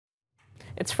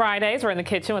It's Fridays. We're in the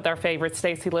kitchen with our favorite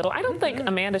Stacy Little. I don't think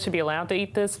Amanda should be allowed to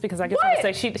eat this because I guess I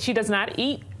would say she does not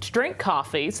drink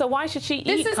coffee. So why should she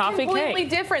eat coffee cake? This is completely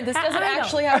different. This doesn't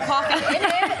actually have coffee in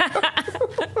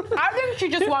it. I think she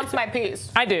just wants my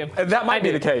piece. I do. That might be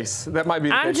the case. That might be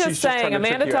the case. I'm just saying,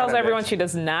 Amanda tells everyone she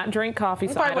does not drink coffee,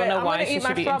 so I don't know why she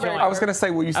should be enjoying it. I was going to say,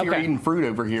 well, you see, you're eating fruit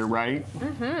over here, right?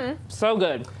 So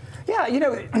good. Yeah, you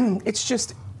know, it's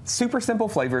just super simple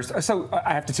flavors. So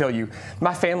I have to tell you,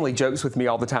 my family jokes with me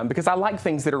all the time because I like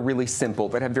things that are really simple,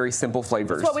 that have very simple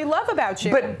flavors. That's what we love about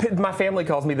you. But my family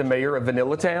calls me the mayor of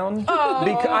Vanilla Town. Oh.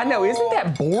 Because, I know, isn't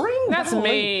that boring? That's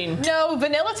mean. No,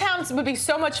 Vanilla Town would be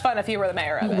so much fun if you were the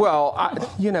mayor of it. Well,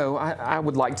 I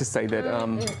would like to say that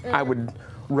I would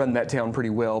run that town pretty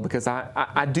well because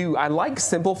I like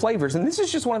simple flavors, and this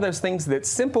is just one of those things that's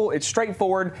simple, it's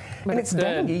straightforward, and it's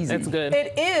dang easy. It's good.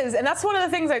 It is, and that's one of the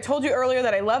things I told you earlier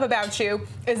that I love about you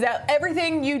is that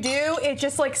everything you do, it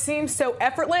just like seems so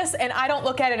effortless, and I don't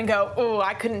look at it and go, oh,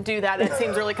 I couldn't do that. That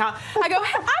seems really I go,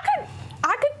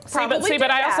 I could probably do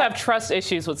but I that. also have trust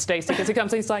issues with Stacy because he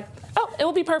comes and he's like, oh, it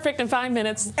will be perfect in 5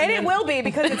 minutes. And it will be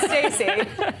because it's Stacy.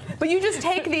 But you just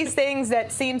take these things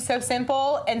that seem so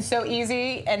simple and so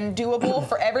easy and doable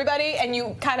for everybody, and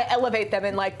you kind of elevate them.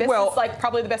 And like this is like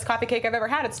probably the best coffee cake I've ever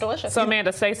had. It's delicious. So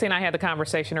Amanda, Stacy and I had the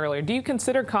conversation earlier. Do you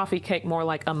consider coffee cake more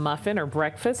like a muffin or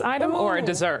breakfast item or a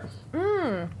dessert?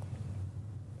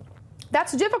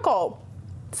 That's difficult.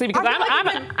 See, because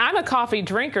I'm a coffee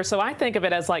drinker, so I think of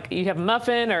it as like you have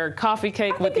muffin or coffee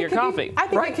cake with your coffee. I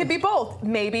think it could be both.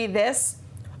 Maybe this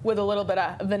with a little bit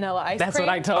of vanilla ice cream. That's what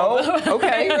I told them. Oh,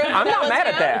 okay. I'm not mad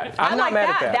at that. I'm not mad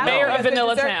at that. Mayor of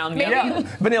Vanilla Town. Yeah.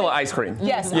 Vanilla ice cream.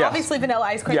 Yes, obviously vanilla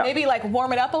ice cream. Yeah. Maybe like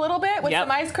warm it up a little bit with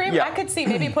some ice cream. Yeah. I could see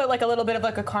maybe put like a little bit of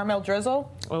like a caramel drizzle.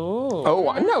 Ooh.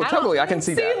 Oh, no, totally. I can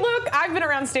see that. See, look, I've been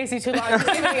around Stacy too long. She's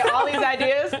giving me all these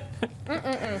ideas.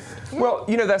 Well,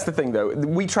 you know, that's the thing, though.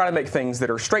 We try to make things that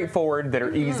are straightforward, that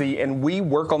are easy, and we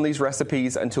work on these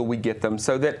recipes until we get them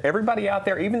so that everybody out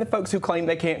there, even the folks who claim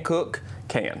they can't cook,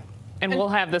 can. And we'll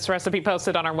have this recipe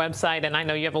posted on our website, and I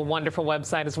know you have a wonderful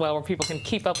website as well where people can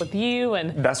keep up with you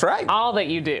and that's right. all that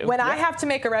you do. When I have to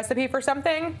make a recipe for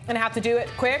something and I have to do it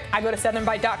quick, I go to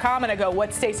southernbite.com and I go,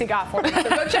 what's Stacy got for me? So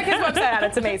go check his website out.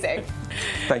 It's amazing.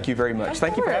 Thank you very much.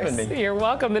 Thank you for having me. You're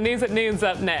welcome. The news at noon's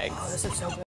up next. Oh, this is so good.